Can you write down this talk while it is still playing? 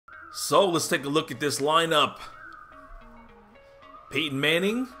So let's take a look at this lineup. Peyton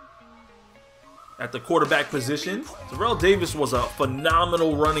Manning at the quarterback position. Terrell Davis was a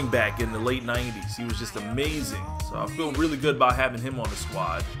phenomenal running back in the late 90s. He was just amazing. So I feel really good about having him on the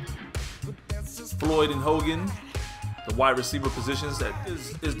squad. Floyd and Hogan, the wide receiver positions. That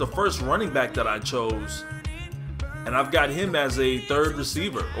is the first running back that I chose. And I've got him as a third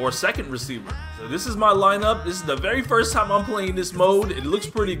receiver or second receiver. So this is my lineup. This is the very first time I'm playing this mode. It looks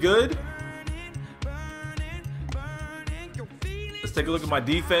pretty good. Let's take a look at my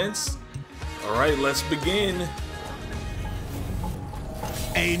defense. All right, let's begin.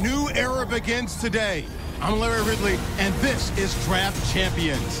 A new era begins today. I'm Larry Ridley, and this is Draft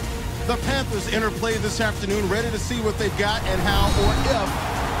Champions. The Panthers interplay this afternoon, ready to see what they've got and how or if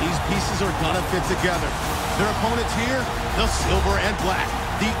these pieces are gonna fit together. Their opponents here, the silver and black,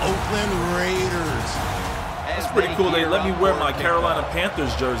 the Oakland Raiders. It's pretty cool. They let me wear my Carolina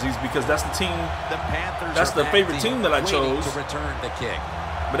Panthers jerseys because that's the team. That's the favorite team that I chose. To return the kick.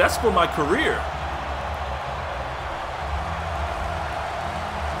 But that's for my career.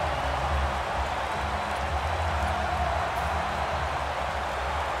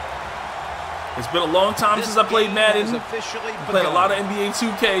 It's been a long time since I played Madden. I'm playing a lot of NBA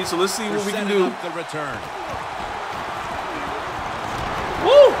 2K, so let's see what we can do. The return.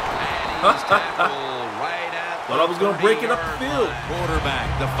 Woo! Thought I was going to break it up the field. Quarterback,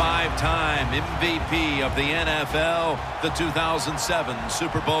 the 5-time MVP of the NFL, the 2007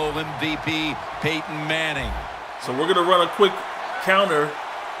 Super Bowl MVP, Peyton Manning. So we're going to run a quick counter.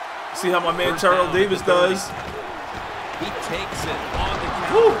 See how my man Terrell Davis does. He takes it on the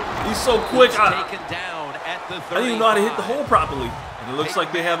counter. Woo! He's so quick. I didn't even know how to hit the hole properly. And it looks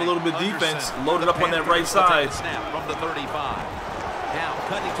like they have a little bit of defense loaded up on that right side. Snap from the 35. Now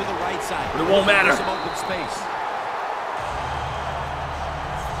cutting to the right side. But it won't matter. Some open space.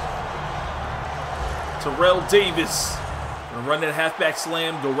 Terrell Davis. Gonna run that halfback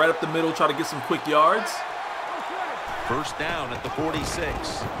slam, go right up the middle, try to get some quick yards. First down at the 46.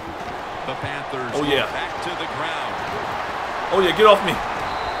 The Panthers back to the ground. Oh yeah, get off me.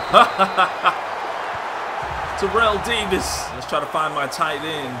 Terrell Davis. Let's try to find my tight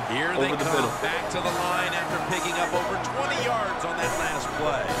end over the middle. Back to the line after picking up over 20 yards on that last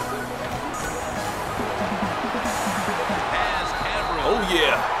play. Oh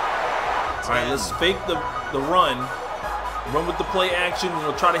yeah. All right, let's fake the run. Run with the play action, and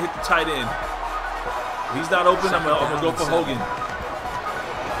we'll try to hit the tight end. If he's not open, I'm gonna go for Hogan.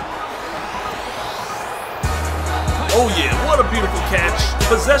 Oh yeah, what a beautiful catch.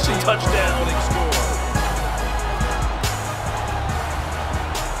 Possession touchdown.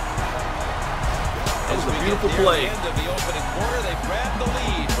 That was a beautiful play. End of the opening quarter, they grabbed the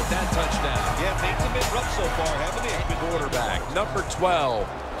lead with that touchdown. Yeah, things have been rough so far, haven't they? Quarterback, number 12,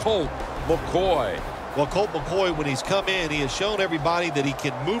 Colt McCoy. Well, Colt McCoy, when he's come in, he has shown everybody that he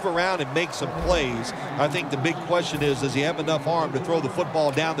can move around and make some plays. I think the big question is, does he have enough arm to throw the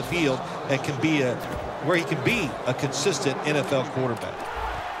football down the field and can be where he can be a consistent NFL quarterback?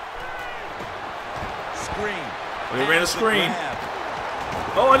 Screen. They ran a screen.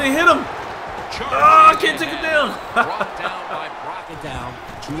 Oh, I didn't hit him. Oh, I can't take him down. Brought down by down,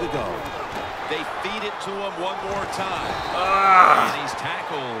 2 to go. They feed it to him one more time. And he's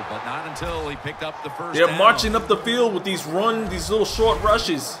tackled, but not until he picked up the first down. They're marching up the field with these little short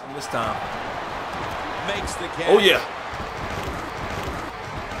rushes this time. Makes the catch. Oh yeah.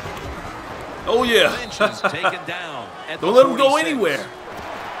 Oh yeah. Taken down at Don't let him go anywhere.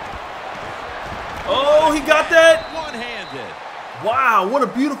 Oh, he got that. One-handed. Wow, what a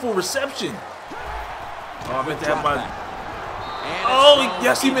beautiful reception. Oh, I meant to have my... Oh,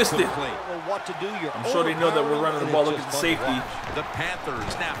 yes, he missed it. I'm sure they know that we're running the ball. Look at the safety. The Panthers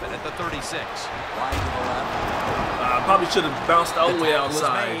snap it at the 36. I probably should have bounced all the way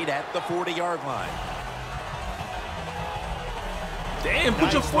outside. Made at the 40-yard line. Damn,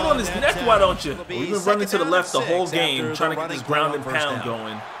 put your foot on his neck, why don't you? We've been running to the left the whole game, trying to get this ground and pound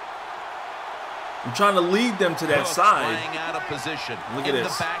going. I'm trying to lead them to that side. Out of position. Look at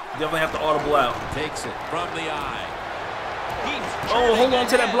this. Definitely have to audible out. Takes it from the eye. Oh, hold on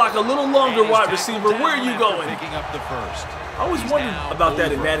to that block a little longer, wide receiver. Where are you going? Picking up the first. I always wondered about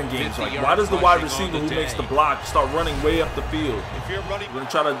that in Madden games. Like, why does the wide receiver who makes the block start running way up the field? We're going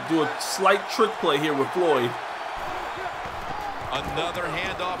to try to do a slight trick play here with Floyd. Another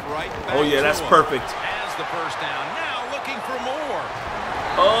handoff right back. Oh, yeah, that's perfect. Has the first down. Now looking for more.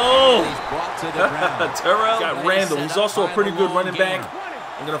 Oh! He's brought to the ground. Terrell got Randall. He's also a pretty good running back.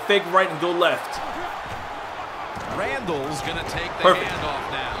 I'm going to fake right and go left. Randall's going to take the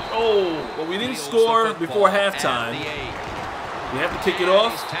handoff now. Oh, well, we didn't score before halftime. We have to kick it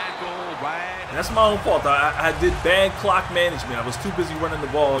off. And that's my own fault. I did bad clock management. I was too busy running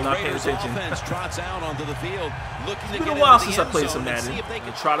the ball and not paying attention. Trots out onto the field, looking It's been a while since I played some Madden. I'm going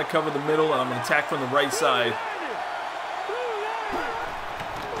to try to cover the middle, and I'm going to attack from the right side.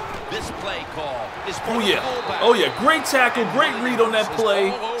 This play call is for Oh yeah, oh yeah, great tackle, great read on that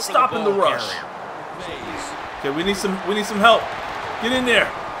play, stopping the rush. Okay, we need some help. Get in there,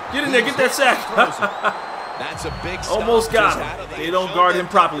 get that sack. That's a big stop. Almost got him. They don't guard him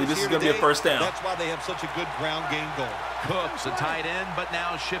properly. This is going to be a first down. That's why they have such a good ground game going. Cooks, a tight end, but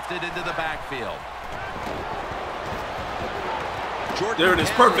now shifted into the backfield. There it is,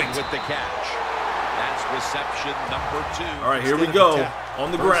 perfect. With the catch. That's reception number 2. All right, here we go.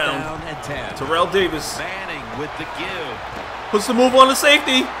 On the ground. Down and 10. Terrell Davis. Manning with the give. Puts the move on the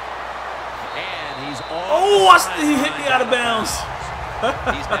safety. And he's Oh, he hit me out of bounds.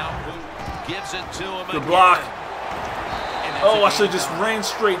 He's now gives it to him. Good block. Oh, I should have just ran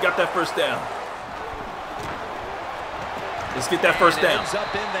straight, got that first down. Let's get that first down.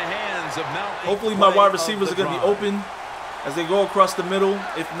 Hopefully my wide receivers are going to be open as they go across the middle.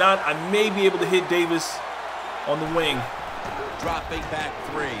 If not, I may be able to hit Davis on the wing. Dropping back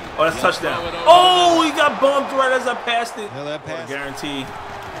 3. Oh, that's a touchdown. Oh, he got bumped right as I passed it. Yeah, that pass. Guarantee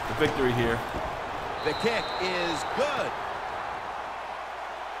the victory here. The kick is good.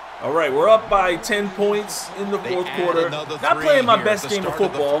 All right, we're up by 10 points in the fourth quarter. Not playing my best game of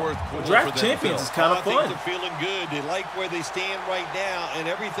football. Draft Champions is kind of fun. They're feeling good. They like where they stand right now, and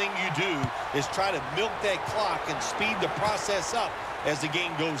everything you do is try to milk that clock and speed the process up as the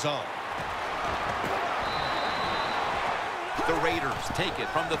game goes on. The Raiders take it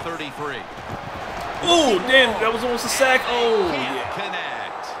from the 33. Oh, damn, that was almost a sack. Oh, yeah. Connect.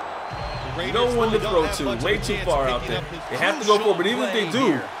 No one to throw to. Way too far out there. They have to go for it, but even if they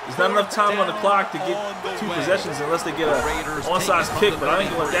do, there's not enough time on the clock to get 2 possessions unless they get a onside kick, but I ain't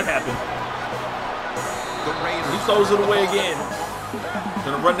going to let that happen. He throws it away again.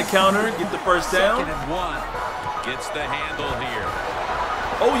 Going to run the counter, get the first down. 2nd and 1. Gets the handle here.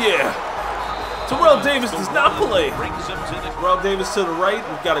 Oh, yeah. Terrell Davis does not play. Terrell Davis to the right.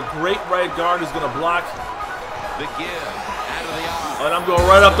 We've got a great right guard who's going to block. The give. Out of the eye. And I'm going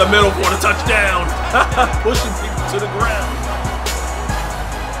right up the middle for the touchdown. Pushing people to the ground.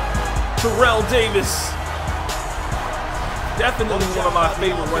 Terrell Davis. Definitely one of my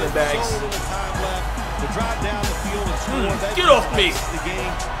favorite running backs. Get off me.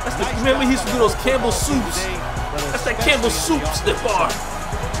 That's the, remember he used to do those Campbell soups. That's that Campbell soup stiff arm.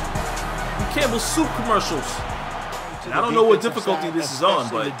 Campbell soup commercials. And I don't know what difficulty this is on,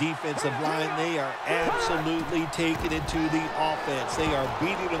 but the defensive line, they are absolutely taking it to the offense. They are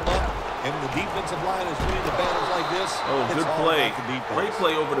beating them up, and when the defensive line is winning the battles like this, oh, good play. Great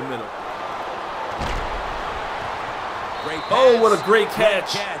play over the middle. Oh, what a great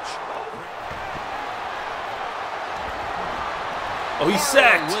catch. Oh, he's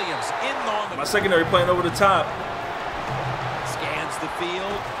sacked. My secondary playing over the top. Scans the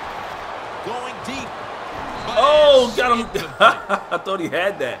field. Going deep. Oh, got him. I thought he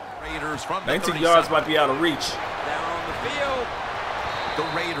had that. 19 yards might be out of reach. Down the field. The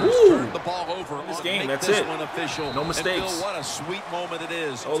Raiders turn the ball over. This game, that's it. No mistakes. What a sweet moment it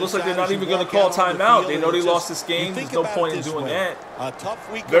is. Oh, it looks like they're not even going to call timeout. They know they lost this game. There's no point in doing that.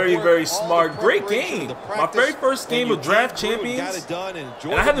 Very, very smart. Great game. My very first game of Draft Champions.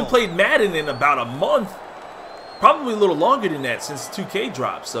 And I haven't played Madden in about a month. Probably a little longer than that since 2K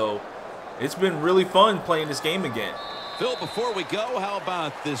dropped. So it's been really fun playing this game again. Phil, before we go, how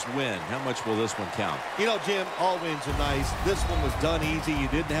about this win? How much will this one count? You know, Jim, all wins are nice. This one was done easy. You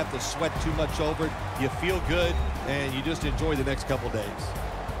didn't have to sweat too much over it. You feel good, and you just enjoy the next couple days.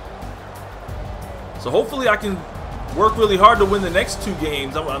 So hopefully I can work really hard to win the next 2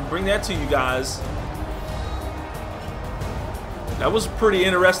 games. I'm going to bring that to you guys. That was pretty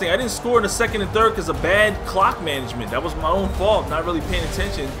interesting. I didn't score in the 2nd and 3rd because of bad clock management. That was my own fault, not really paying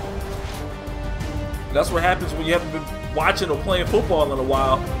attention. That's what happens when you haven't been watching or playing football in a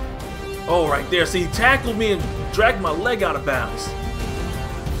while. Oh, right there. See, he tackled me and dragged my leg out of bounds.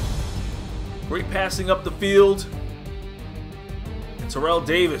 Great passing up the field. And Terrell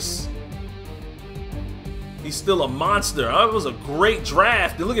Davis. He's still a monster. It was a great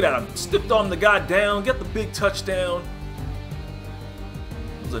draft. And look at that. I stiffed on the guy down, got the big touchdown.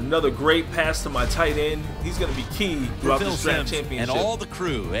 Another great pass to my tight end. He's going to be key throughout this draft championship. And all the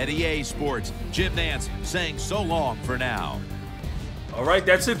crew at EA Sports, Jim Nance saying so long for now. All right,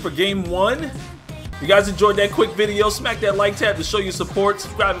 that's it for game 1. If you guys enjoyed that quick video, smack that like tab to show your support.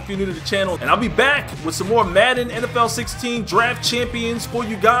 Subscribe if you're new to the channel. And I'll be back with some more Madden NFL 16 Draft Champions for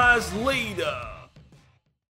you guys later.